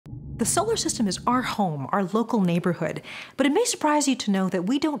The solar system is our home, our local neighborhood, but it may surprise you to know that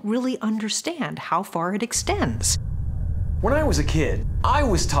we don't really understand how far it extends. When I was a kid, I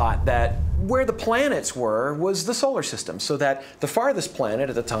was taught that where the planets were was the solar system, so that the farthest planet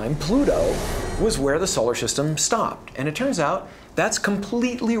at the time, Pluto, was where the solar system stopped. And it turns out that's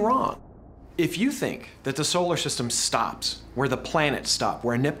completely wrong. If you think that the solar system stops where the planets stop,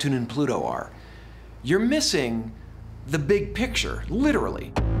 where Neptune and Pluto are, you're missing the big picture,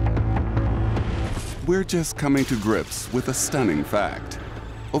 literally. We're just coming to grips with a stunning fact.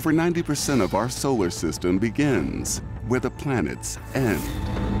 Over 90% of our solar system begins where the planets end.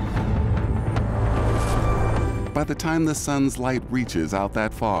 By the time the sun's light reaches out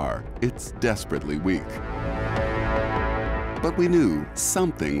that far, it's desperately weak. But we knew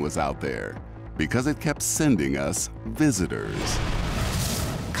something was out there because it kept sending us visitors,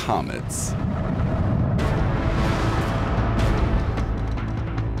 comets.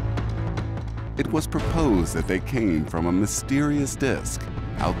 It was proposed that they came from a mysterious disk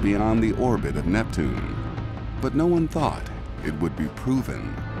out beyond the orbit of Neptune, but no one thought it would be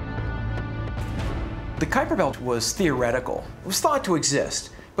proven. The Kuiper Belt was theoretical. It was thought to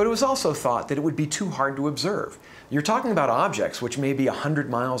exist, but it was also thought that it would be too hard to observe. You're talking about objects which may be 100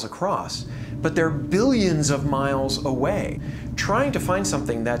 miles across, but they're billions of miles away. Trying to find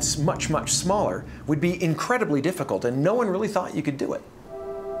something that's much, much smaller would be incredibly difficult, and no one really thought you could do it.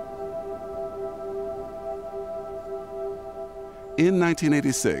 In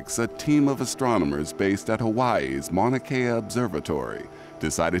 1986, a team of astronomers based at Hawaii's Mauna Kea Observatory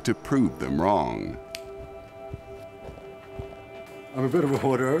decided to prove them wrong. I'm a bit of a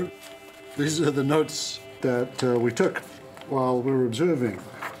hoarder. These are the notes that we took while we were observing.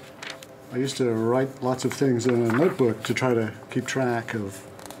 I used to write lots of things in a notebook to try to keep track of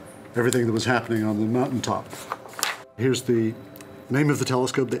everything that was happening on the mountaintop. Here's the name of the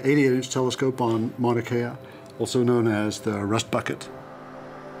telescope, the 88-inch telescope on Mauna Kea, also known as the Rust Bucket.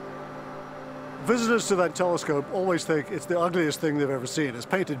 Visitors to that telescope always think it's the ugliest thing they've ever seen. It's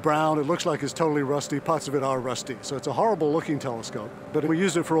painted brown, it looks like it's totally rusty, parts of it are rusty. So it's a horrible looking telescope, but we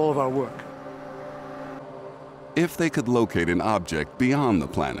use it for all of our work. If they could locate an object beyond the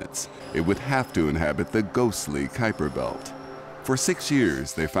planets, it would have to inhabit the ghostly Kuiper Belt. For 6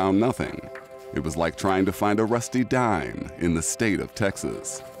 years, they found nothing. It was like trying to find a rusty dime in the state of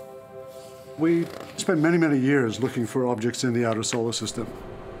Texas. We spent many, many years looking for objects in the outer solar system.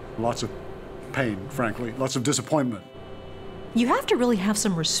 Lots of pain, frankly, lots of disappointment. You have to really have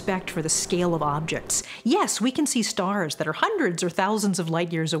some respect for the scale of objects. Yes, we can see stars that are hundreds or thousands of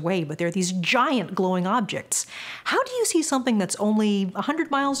light years away, but they're these giant glowing objects. How do you see something that's only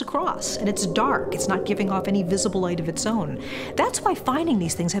 100 miles across and it's dark, it's not giving off any visible light of its own? That's why finding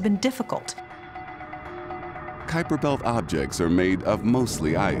these things have been difficult. Kuiper Belt objects are made of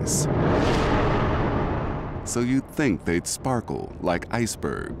mostly ice. So you'd think they'd sparkle like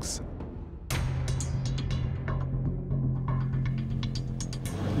icebergs.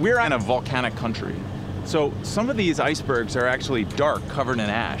 We're in a volcanic country, so some of these icebergs are actually dark, covered in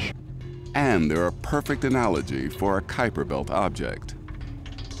ash. And they're a perfect analogy for a Kuiper Belt object.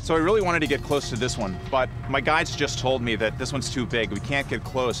 So I really wanted to get close to this one, but my guides just told me that this one's too big. We can't get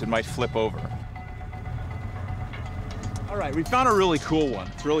close, it might flip over. All right, we found a really cool one.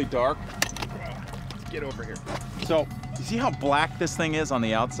 It's really dark. Let's get over here. So, you see how black this thing is on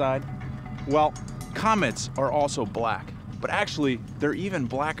the outside? Well, comets are also black, but actually, they're even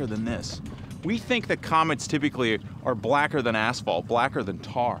blacker than this. We think that comets typically are blacker than asphalt, blacker than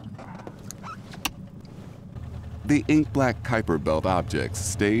tar. The ink-black Kuiper Belt objects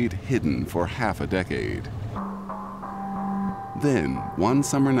stayed hidden for half a decade. Then, one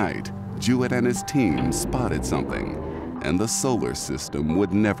summer night, Jewett and his team spotted something, and the solar system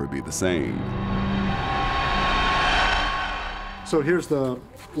would never be the same. So here's the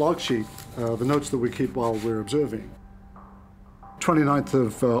log sheet, the notes that we keep while we're observing. 29th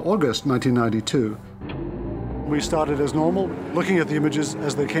of August, 1992. We started as normal, looking at the images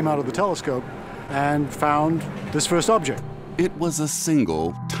as they came out of the telescope, and found this first object. It was a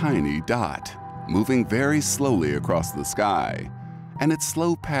single, tiny dot, moving very slowly across the sky. And its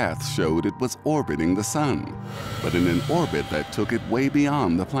slow path showed it was orbiting the sun, but in an orbit that took it way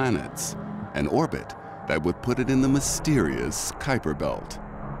beyond the planets. An orbit that would put it in the mysterious Kuiper Belt.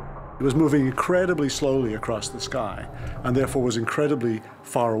 It was moving incredibly slowly across the sky, and therefore was incredibly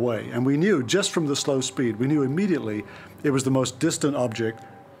far away. And we knew, just from the slow speed, we knew immediately it was the most distant object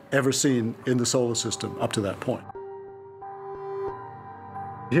ever seen in the solar system up to that point.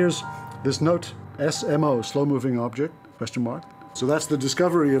 Here's this note, SMO, slow-moving object, question mark. So that's the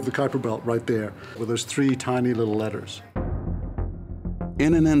discovery of the Kuiper Belt right there, with those three tiny little letters.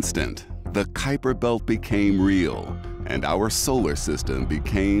 In an instant, the Kuiper Belt became real, and our solar system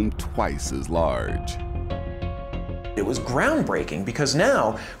became twice as large. It was groundbreaking because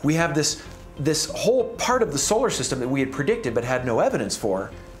now we have this whole part of the solar system that we had predicted but had no evidence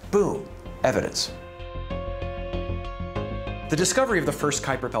for. Boom, evidence. The discovery of the first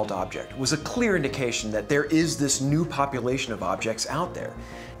Kuiper Belt object was a clear indication that there is this new population of objects out there.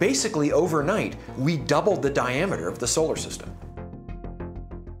 Basically, overnight, we doubled the diameter of the solar system.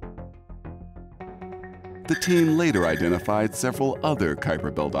 The team later identified several other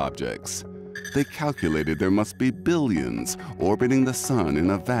Kuiper Belt objects. They calculated there must be billions orbiting the sun in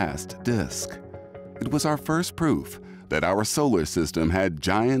a vast disk. It was our first proof that our solar system had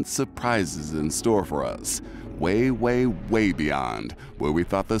giant surprises in store for us, way, way, way beyond where we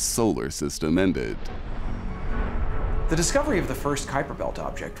thought the solar system ended. The discovery of the first Kuiper Belt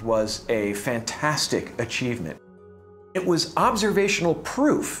object was a fantastic achievement. It was observational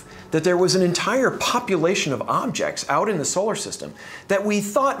proof that there was an entire population of objects out in the solar system that we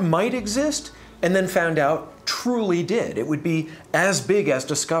thought might exist and then found out truly did. It would be as big as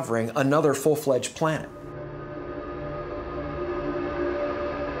discovering another full-fledged planet.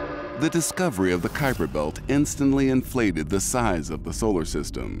 The discovery of the Kuiper Belt instantly inflated the size of the solar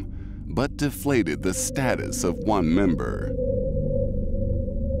system, but deflated the status of one member.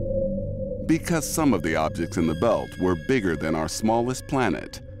 Because some of the objects in the belt were bigger than our smallest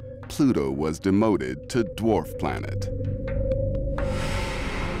planet, Pluto was demoted to dwarf planet.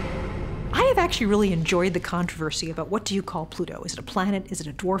 I have actually really enjoyed the controversy about what do you call Pluto? Is it a planet? Is it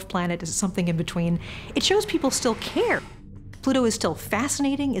a dwarf planet? Is it something in between? It shows people still care. Pluto is still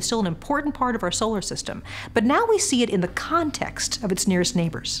fascinating, it's still an important part of our solar system, but now we see it in the context of its nearest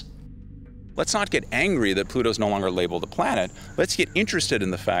neighbors. Let's not get angry that Pluto's no longer labeled a planet. Let's get interested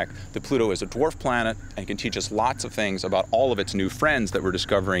in the fact that Pluto is a dwarf planet and can teach us lots of things about all of its new friends that we're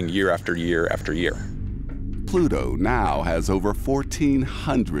discovering year after year after year. Pluto now has over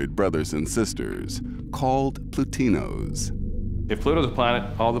 1,400 brothers and sisters, called Plutinos. If Pluto's a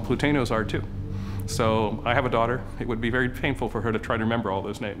planet, all the Plutinos are too. So I have a daughter. It would be very painful for her to try to remember all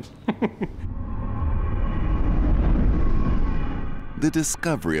those names. The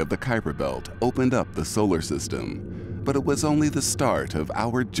discovery of the Kuiper Belt opened up the solar system, but it was only the start of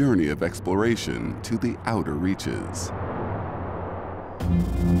our journey of exploration to the outer reaches.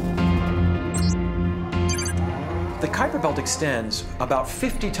 The Kuiper Belt extends about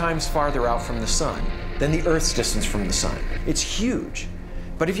 50 times farther out from the sun than the Earth's distance from the sun. It's huge.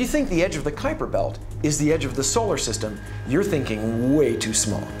 But if you think the edge of the Kuiper Belt is the edge of the solar system, you're thinking way too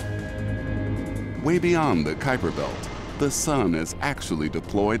small. Way beyond the Kuiper Belt, the sun has actually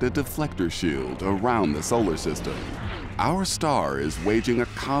deployed a deflector shield around the solar system. Our star is waging a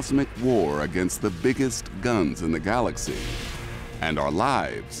cosmic war against the biggest guns in the galaxy, and our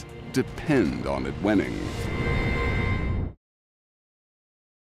lives depend on it winning.